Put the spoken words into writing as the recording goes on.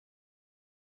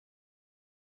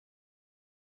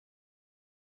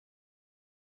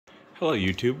Hello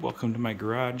YouTube, welcome to my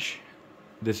garage.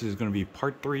 This is going to be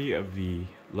part 3 of the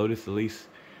Lotus Elise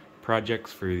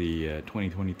projects for the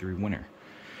 2023 winter.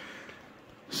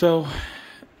 So,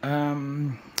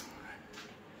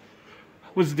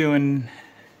 was doing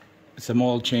some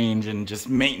oil change and just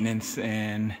maintenance,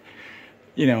 and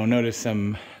noticed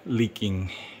some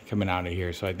leaking coming out of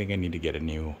here, so I think I need to get a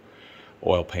new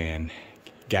oil pan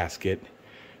gasket.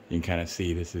 You can kind of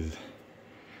see this is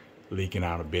leaking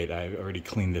out a bit. I've already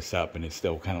cleaned this up and it's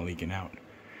still kind of leaking out.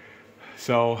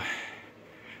 So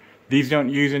these don't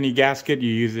use any gasket. You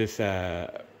use this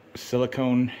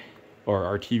silicone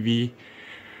or RTV.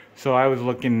 So I was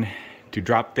looking to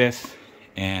drop this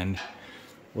and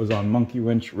was on Monkey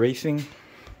Winch Racing.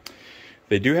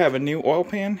 They do have a new oil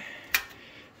pan,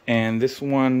 and this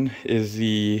one is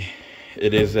a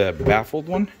baffled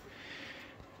one.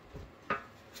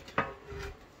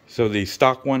 So the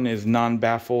stock one is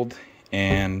non-baffled,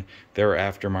 and there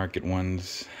are aftermarket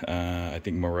ones. I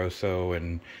think Moroso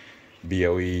and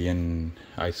BOE and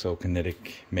Isokinetic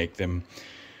make them.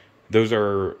 Those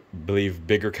are, I believe,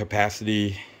 bigger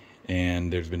capacity,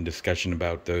 and there's been discussion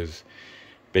about those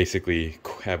basically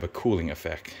have a cooling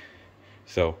effect.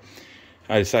 So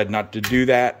I decided not to do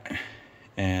that,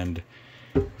 and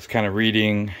was kind of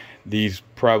reading. These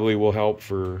probably will help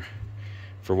for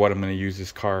what I'm going to use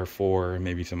this car for,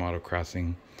 maybe some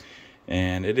autocrossing.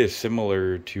 And it is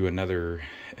similar to another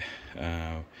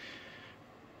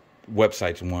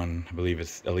website's one, I believe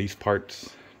it's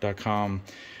eliseparts.com.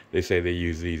 They say they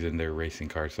use these in their racing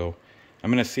cars. So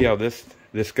I'm going to see how this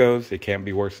goes. It can't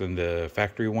be worse than the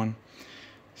factory one.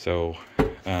 So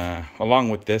along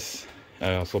with this,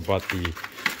 I also bought the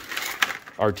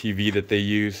RTV that they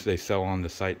use. They sell on the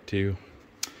site too.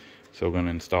 So I'm going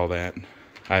to install that.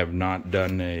 I have not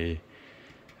done a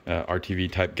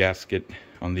RTV type gasket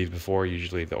on these before.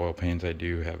 Usually the oil pans I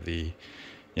do have the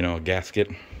a gasket.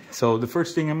 So the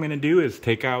first thing I'm going to do is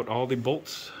take out all the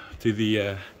bolts to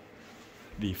the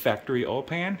factory oil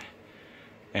pan,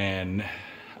 and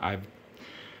I've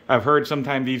heard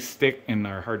sometimes these stick and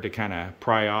are hard to kind of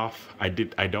pry off. I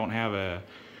don't have a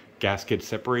gasket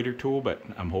separator tool, but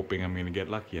I'm hoping I'm going to get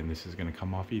lucky and this is going to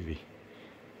come off easy.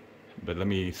 But let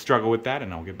me struggle with that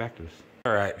and I'll get back to this.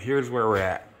 Alright, here's where we're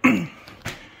at.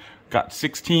 Got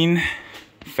 16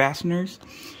 fasteners.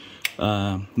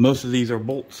 Most of these are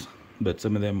bolts, but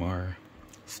some of them are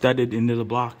studded into the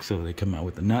block, so they come out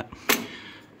with a nut.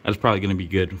 That's probably going to be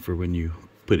good for when you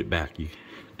put it back. You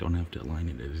don't have to align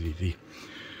it as easy.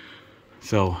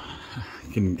 So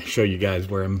I can show you guys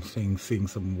where I'm seeing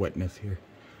some wetness here.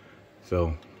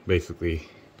 So basically,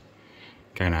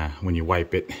 kind of when you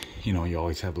wipe it, you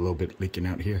always have a little bit leaking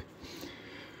out here.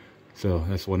 So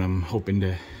that's what I'm hoping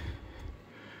to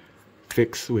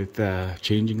fix with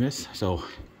changing this. So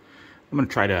I'm going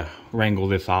to try to wrangle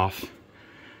this off.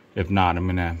 If not, I'm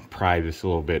going to pry this a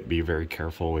little bit. Be very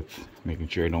careful with making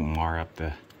sure I don't mar up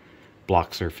the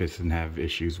block surface and have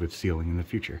issues with sealing in the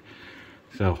future.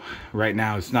 So right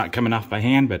now it's not coming off by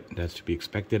hand, but that's to be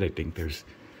expected. I think there's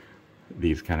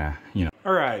these kind of,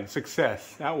 Alright,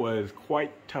 success. That was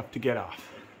quite tough to get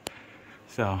off.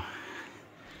 So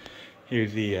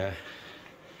here's the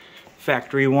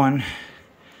factory one.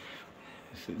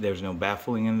 There's no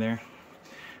baffling in there.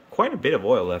 Quite a bit of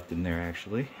oil left in there,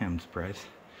 actually. I'm surprised.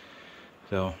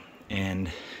 So, and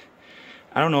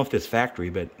I don't know if this factory,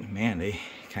 but man, they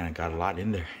kind of got a lot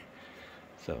in there.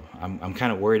 So I'm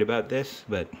kind of worried about this,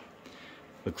 but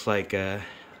looks like you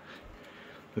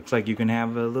can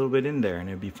have a little bit in there and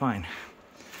it'd be fine.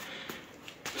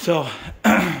 So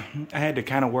I had to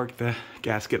kind of work the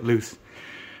gasket loose.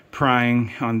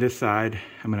 Prying on this side,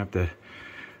 I'm gonna have to.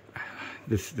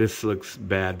 This looks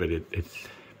bad, but it's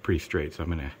pretty straight, so I'm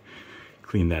gonna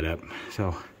clean that up.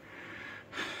 So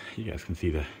you guys can see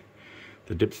the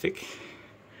dipstick.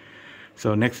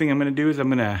 So next thing I'm gonna do is I'm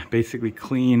gonna basically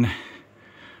clean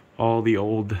all the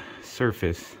old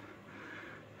surface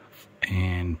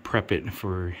and prep it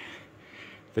for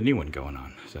the new one going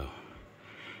on. So I'm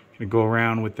gonna go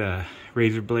around with the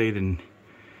razor blade, and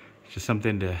it's just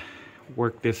something to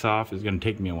work this off. Is going to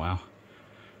take me a while.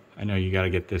 I know you got to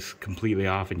get this completely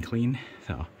off and clean,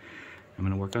 so I'm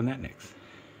going to work on that next.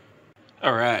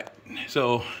 Alright,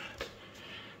 so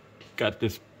got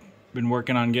this, been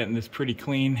working on getting this pretty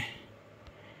clean.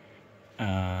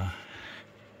 I'm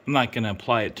not going to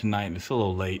apply it tonight, it's a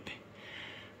little late,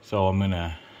 so I'm going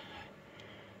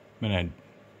to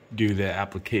do the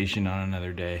application on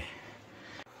another day.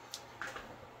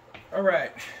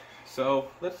 Alright, so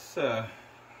let's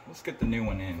get the new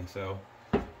one in. So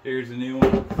here's the new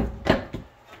one.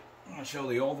 I'm gonna show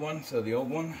the old one. So the old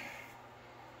one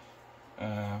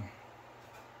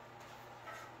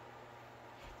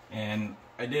And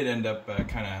I did end up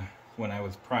kind of, when I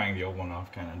was prying the old one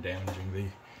off, kind of damaging the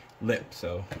lip,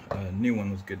 so a new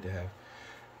one was good to have.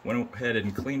 Went ahead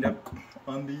and cleaned up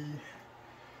on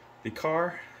the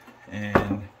car,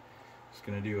 and just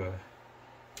gonna do a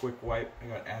quick wipe. I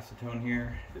got acetone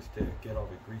here just to get all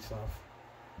the grease off.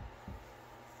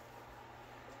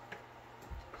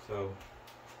 So,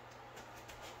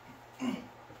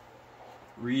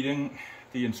 reading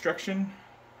the instruction,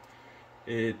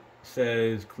 it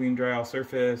says clean dry all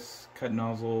surface, cut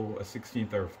nozzle a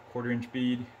 1/16 or 1/4 inch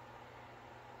bead,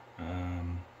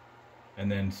 and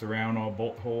then surround all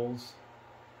bolt holes,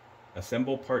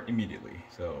 assemble part immediately.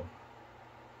 So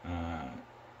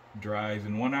dries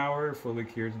in 1 hour, fully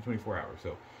cures in 24 hours.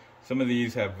 So some of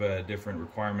these have different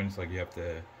requirements, like you have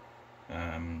to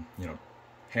you know,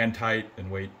 hand tight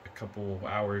and wait a couple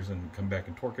hours and come back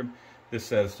and torque them. This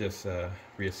says just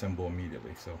reassemble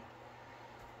immediately. So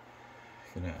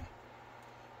I'm gonna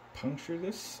puncture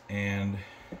this, and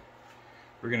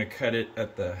we're gonna cut it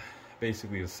at the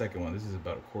basically the second one. This is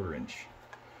about a 1/4 inch.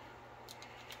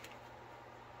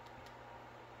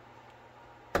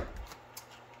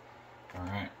 All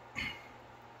right.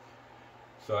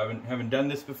 So I haven't done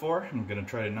this before. I'm gonna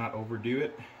try to not overdo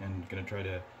it, and gonna try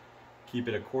to keep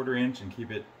it a 1/4 inch and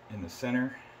keep it in the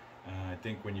center. I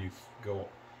think when you go,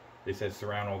 they said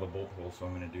surround all the bolt holes, so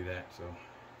I'm gonna do that. So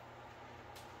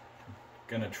I'm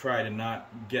gonna try to not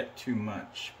get too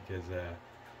much, because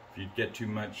if you get too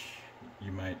much,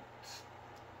 you might,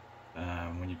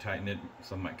 when you tighten it,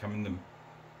 some might come in the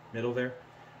middle there.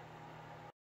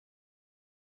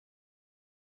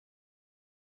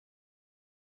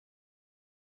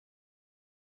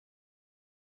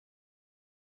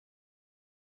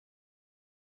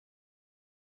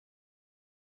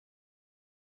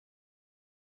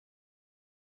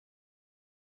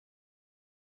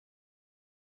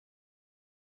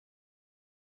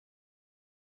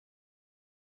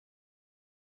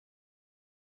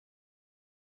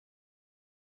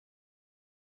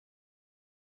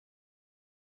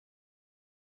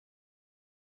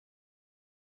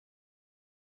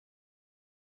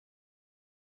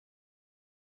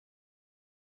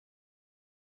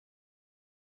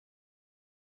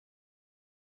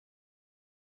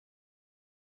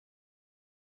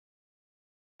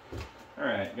 All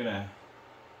right, gonna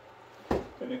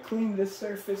clean this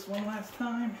surface one last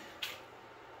time.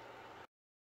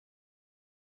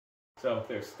 So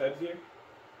there's studs here,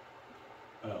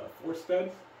 4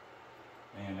 studs,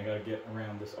 and I gotta get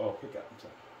around this all pickup. So.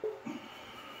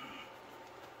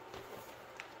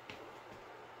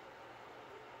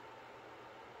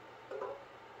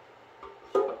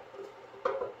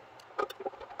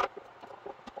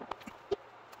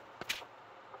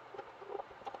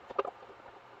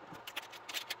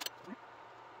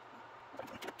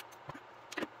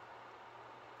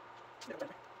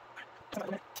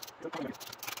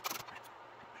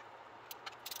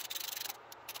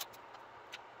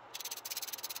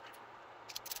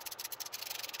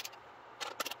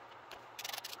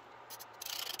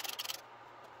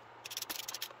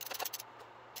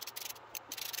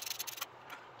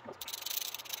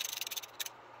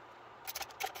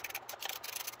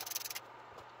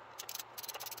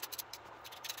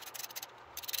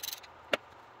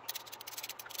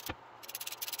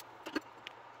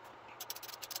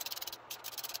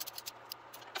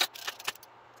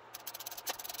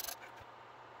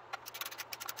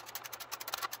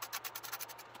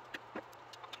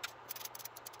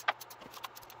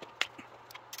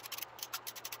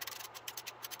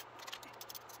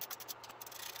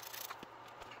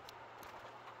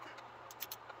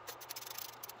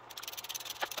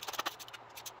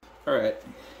 All right,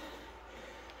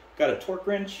 got a torque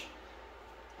wrench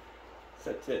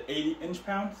set to 80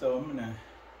 inch-pound, so I'm gonna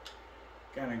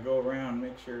kind of go around,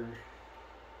 make sure.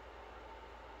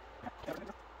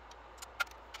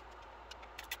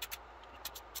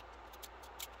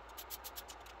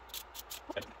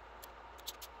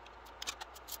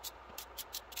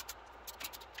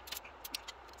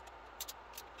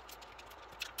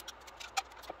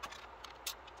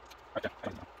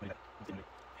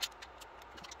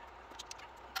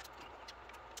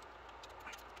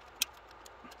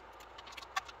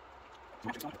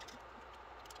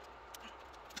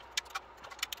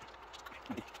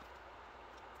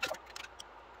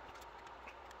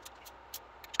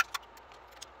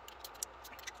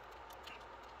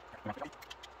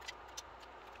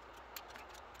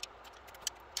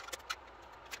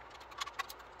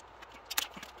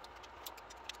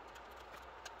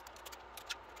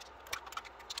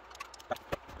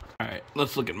 Alright,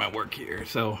 let's look at my work here.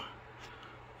 So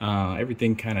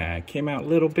everything kind of came out a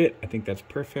little bit. I think that's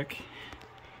perfect.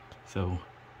 So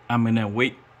I'm gonna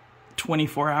wait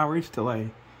 24 hours till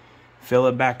I fill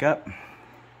it back up.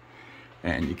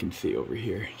 And you can see over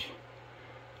here,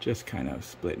 just kind of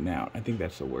splitting out. I think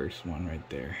that's the worst one right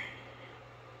there,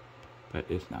 but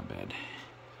it's not bad.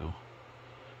 So,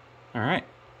 all right,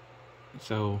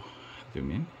 so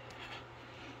zoom in.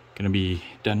 Gonna be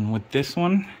done with this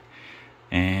one,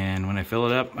 and when I fill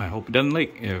it up, I hope it doesn't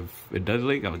leak. If it does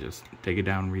leak, I'll just take it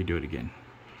down and redo it again.